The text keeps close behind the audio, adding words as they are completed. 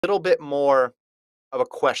little bit more of a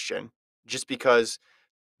question just because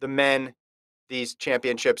the men, these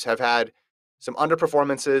championships have had some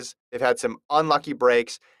underperformances. They've had some unlucky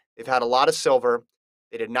breaks. They've had a lot of silver.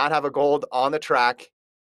 They did not have a gold on the track.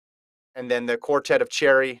 And then the quartet of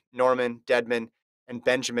Cherry, Norman, Deadman, and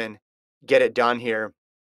Benjamin get it done here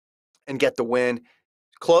and get the win.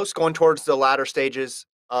 Close going towards the latter stages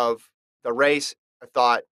of the race. I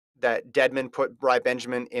thought that Deadman put Rai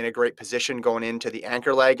Benjamin in a great position going into the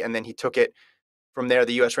anchor leg, and then he took it from there.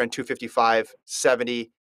 The U.S. ran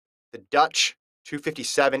 255.70. The Dutch,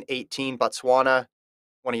 257.18. Botswana,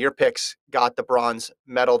 one of your picks, got the bronze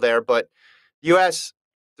medal there. But the U.S.,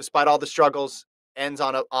 despite all the struggles, ends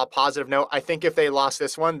on a positive note. I think if they lost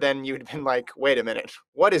this one, then you'd been like, wait a minute,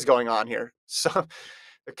 what is going on here? So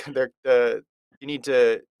you need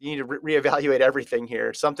to reevaluate everything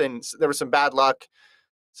here. There was some bad luck.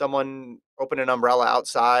 Someone opened an umbrella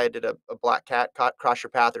outside, did a black cat cross your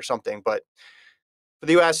path or something. But for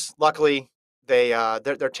the U.S., luckily,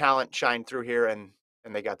 their talent shined through here and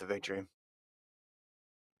they got the victory.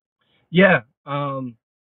 Yeah,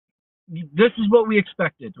 this is what we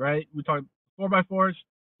expected, right? We talked 4x4s.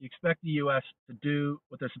 You expect the U.S. to do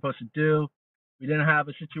what they're supposed to do. We didn't have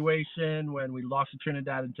a situation when we lost to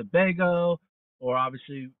Trinidad and Tobago, or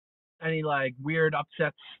obviously any like weird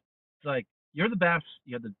upsets. It's like you're the best.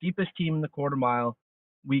 You have the deepest team in the quarter mile.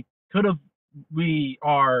 We could have. We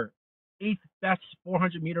are eighth best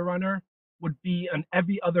 400-meter runner would be on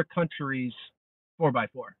every other country's 4x4,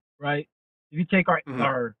 right? If you take Mm-hmm.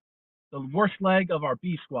 our the worst leg of our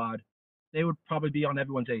B squad, they would probably be on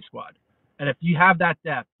everyone's A squad. And if you have that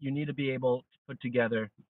depth, you need to be able to put together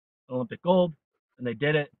Olympic gold, and they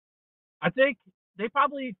did it. I think they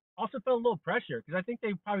probably also felt a little pressure because I think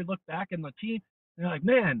they probably looked back in the team and they're like,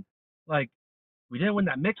 man, like we didn't win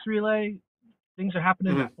that mixed relay. Things are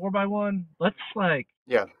happening in Mm-hmm. that 4x1.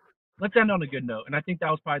 Yeah. Let's end on a good note. And I think that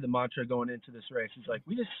was probably the mantra going into this race. It's like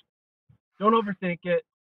we just don't overthink it.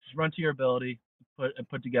 Just run to your ability,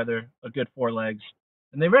 put together a good four legs.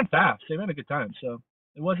 And they ran fast. They ran a good time. So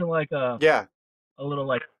it wasn't like Yeah. a little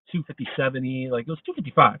like 257y. Like it was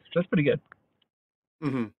 255. So that's pretty good.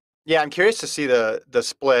 Mm-hmm. Yeah, I'm curious to see the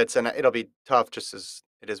splits, and it'll be tough, just as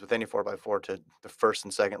it is with any 4x4, to the first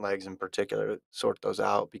and second legs in particular, to sort those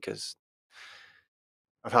out because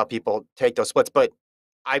of how people take those splits. But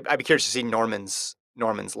I'd be curious to see Norman's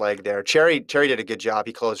leg there. Cherry did a good job.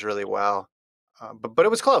 He closed really well, but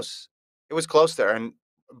it was close. It was close there. And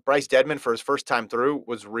Bryce Deadmon, for his first time through,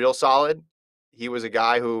 was real solid. He was a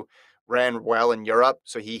guy who ran well in Europe,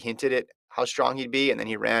 so he hinted at how strong he'd be, and then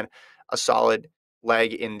he ran a solid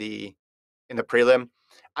leg in the prelim.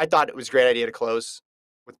 I thought it was a great idea to close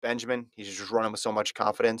with Benjamin. He's just running with so much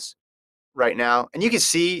confidence right now, and you can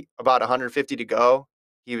see about 150 to go.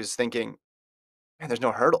 He was thinking, man, there's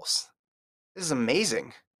no hurdles. This is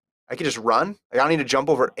amazing. I can just run. Like, I don't need to jump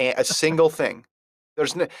over a single thing.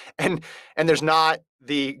 There's no, and there's not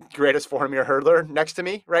the greatest 400-meter hurdler next to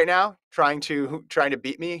me right now trying to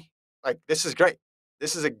beat me. Like, this is great.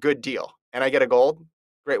 This is a good deal. And I get a gold.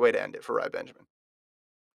 Great way to end it for Rai Benjamin.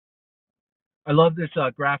 I love this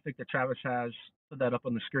graphic that Travis has. Put that up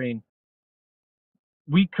on the screen.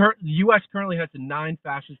 The U.S. currently has the 9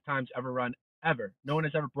 fastest times ever run ever. No one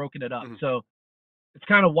has ever broken it up. Mm-hmm. So it's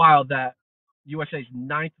kind of wild that USA's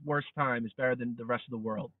 9th worst time is better than the rest of the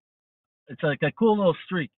world. It's like a cool little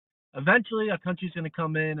streak. Eventually, a country's going to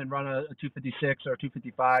come in and run a 256 or a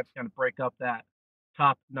 255 to kind of break up that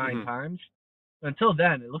top 9 Mm-hmm. times. But until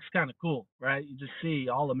then, it looks kind of cool, right? You just see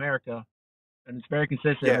all America, and it's very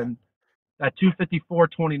consistent. Yeah. And that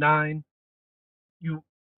 254.29,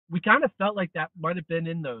 we kind of felt like that might have been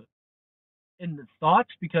in the thoughts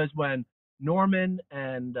because when Norman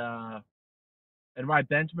and Rai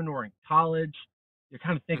Benjamin were in college, you're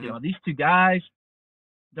kind of thinking, Mm-hmm. oh, these two guys,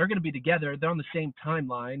 they're going to be together. They're on the same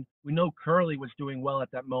timeline. We know Curly was doing well at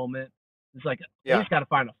that moment. It's like they Yeah. just got to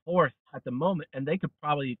find a fourth at the moment, and they could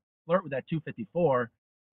probably flirt with that 254.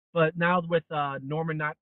 But now with Norman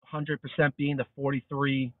not 100% being the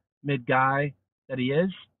 43 mid guy that he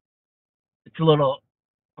is, it's a little.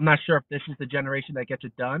 I'm not sure if this is the generation that gets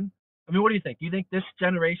it done. I mean, what do you think? Do you think this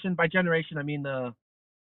generation, by generation, I mean do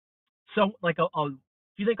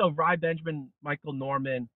you think of Rai Benjamin, Michael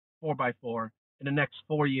Norman, 4x4 in the next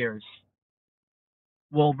 4 years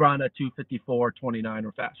will run a 254.29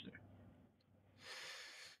 or faster?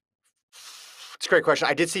 It's a great question.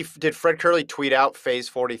 Did Fred Curley tweet out phase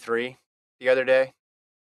 43 the other day?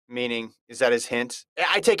 Meaning, is that his hint?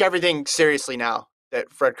 I take everything seriously now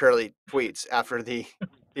that Fred Curley tweets after the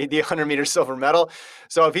 100-meter silver medal.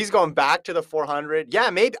 So if he's going back to the 400, yeah,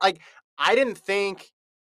 maybe. Like, I didn't think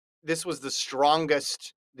this was the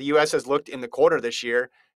strongest the U.S. has looked in the quarter this year,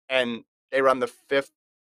 and they run the fifth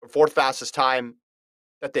or fourth fastest time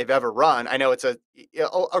that they've ever run. I know it's a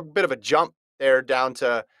bit of a jump there down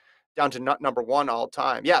to number one all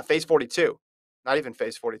time. Yeah, phase 42, not even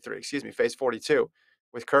phase 43. Excuse me, phase 42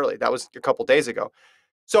 with Curly. That was a couple days ago.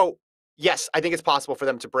 So yes, I think it's possible for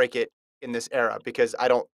them to break it in this era because I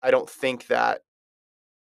don't think that.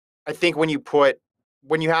 I think when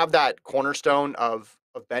you have that cornerstone of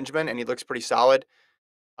Benjamin and he looks pretty solid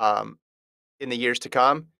um, in the years to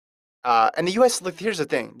come. And the U.S. Look, here's the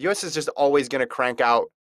thing: the U.S. is just always going to crank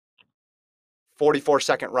out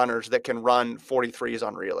 44-second runners that can run 43s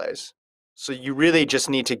on relays. So you really just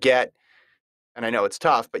need to get, and I know it's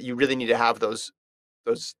tough, but you really need to have those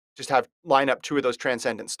just have line up two of those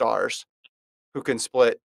transcendent stars who can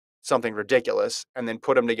split something ridiculous and then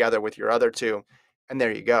put them together with your other two, and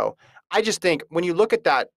there you go. I just think when you look at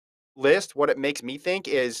that list, what it makes me think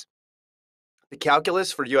is the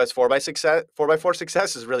calculus for US 4x4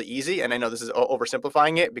 success is really easy. And I know this is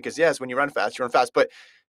oversimplifying it because yes, when you run fast, but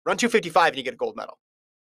run 255 and you get a gold medal.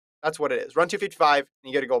 That's what it is. Run 255 and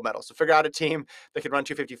you get a gold medal. So figure out a team that can run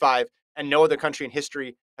 255, and no other country in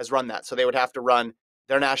history has run that. So they would have to run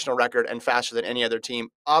their national record and faster than any other team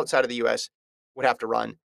outside of the US would have to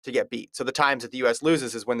run to get beat. So the times that the US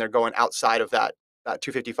loses is when they're going outside of that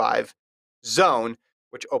 255 zone,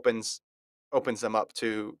 which opens them up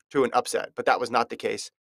to an upset. But that was not the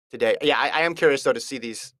case today. Yeah, I am curious though to see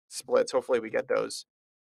these splits. Hopefully we get those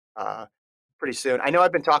uh, pretty soon. I know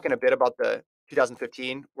I've been talking a bit about the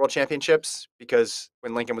 2015 World Championships because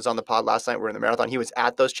when Lincoln was on the pod last night, we were in the marathon. He was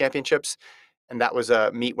at those championships, and that was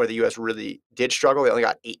a meet where the U.S. really did struggle. They only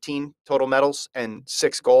got 18 total medals and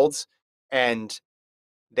 6 golds, and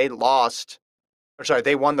they lost. Or sorry,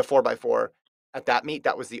 they won the 4x4 at that meet.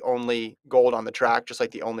 That was the only gold on the track, just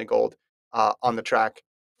like the only gold on the track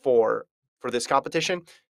for this competition.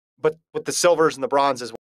 But with the silvers and the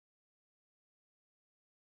bronzes